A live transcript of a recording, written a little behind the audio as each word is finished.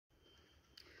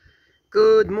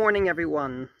Good morning,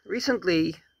 everyone.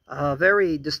 Recently, a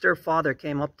very disturbed father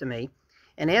came up to me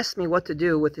and asked me what to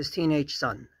do with his teenage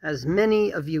son. As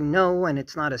many of you know, and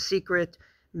it's not a secret,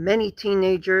 many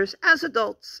teenagers, as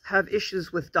adults, have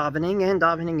issues with davening, and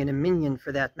davening in a minyan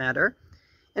for that matter,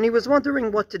 and he was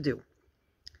wondering what to do.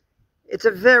 It's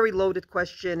a very loaded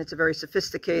question. It's a very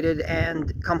sophisticated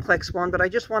and complex one, but I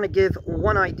just want to give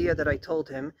one idea that I told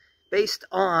him based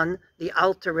on the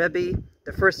Alter Rebbe,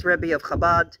 the first Rebbe of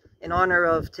Chabad, in honor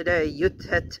of today,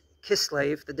 Yud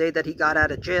Kislev, the day that he got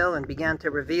out of jail and began to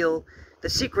reveal the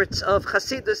secrets of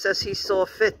Hasidus as he saw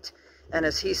fit and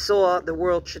as he saw the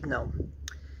world should know.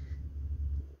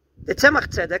 The Tzemach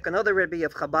Tzedek, another Rebbe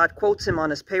of Chabad, quotes him on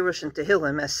his פירוש in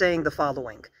Tehillim as saying the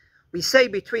following. We say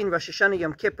between Rosh Hashanah and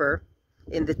Yom Kippur,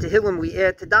 in the Tehillim we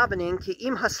add to davening, Ki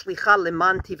im haslicha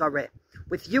למען תהילים.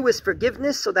 With you is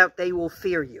forgiveness so that they will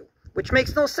fear you. Which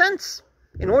makes no sense.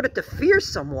 In order to fear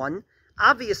someone,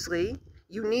 obviously,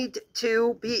 you need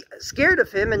to be scared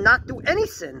of him and not do any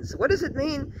sins. What does it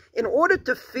mean? In order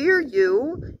to fear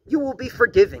you, you will be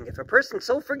forgiving. If a person's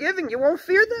so forgiving, you won't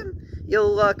fear them.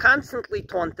 You'll constantly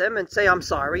taunt them and say, I'm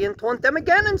sorry, and taunt them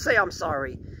again and say, I'm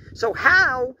sorry. So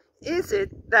how is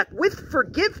it that with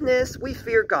forgiveness, we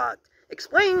fear God?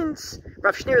 Explains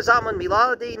Rav Shneur Zalman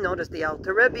Miladi, known as the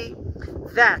Alter Rebbe,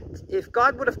 that if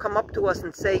God would have come up to us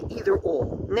and say either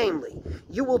or, namely,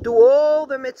 you will do all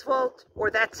the mitzvot or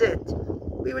that's it,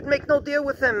 we would make no deal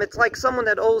with him. It's like someone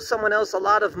that owes someone else a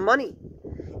lot of money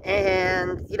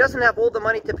and he doesn't have all the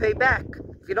money to pay back.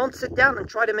 If you don't sit down and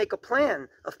try to make a plan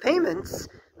of payments,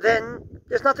 then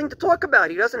there's nothing to talk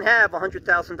about. He doesn't have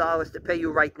 $100,000 to pay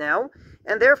you right now,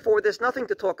 and therefore there's nothing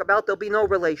to talk about. There'll be no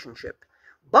relationship.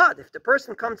 But if the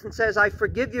person comes and says, I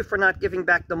forgive you for not giving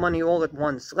back the money all at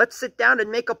once, let's sit down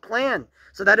and make a plan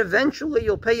so that eventually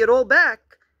you'll pay it all back,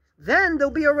 then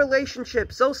there'll be a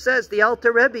relationship. So says the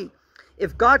Alter Rebbe.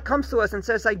 If God comes to us and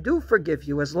says, I do forgive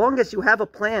you, as long as you have a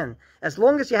plan, as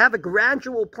long as you have a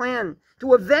gradual plan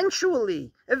to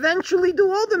eventually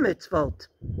do all the mitzvot,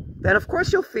 then of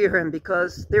course you'll fear him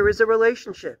because there is a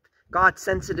relationship. God's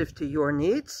sensitive to your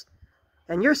needs,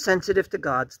 and you're sensitive to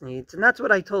God's needs. And that's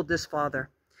what I told this father.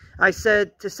 I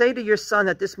said, to say to your son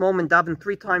at this moment, daven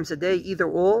 3 times a day, either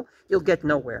or, you'll get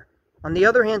nowhere. On the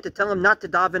other hand, to tell him not to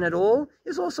daven at all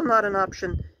is also not an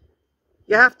option.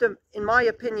 You have to, in my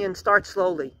opinion, start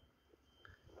slowly.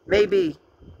 Maybe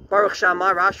Baruch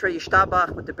Shamar Ashrei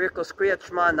Yishtabach with the Birkos Kriyat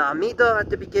Shema and the Amida at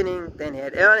the beginning, then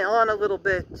add on a little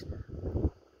bit.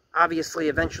 Obviously,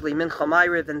 eventually Mincha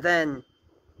Ma'ariv and then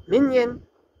Minyan.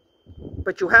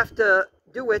 But you have to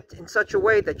do it in such a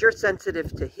way that you're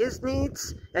sensitive to his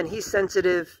needs and he's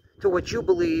sensitive to what you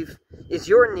believe is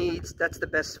your needs. That's the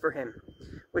best for him.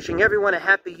 Wishing everyone a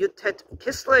happy Yud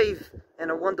Kislev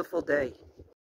and a wonderful day.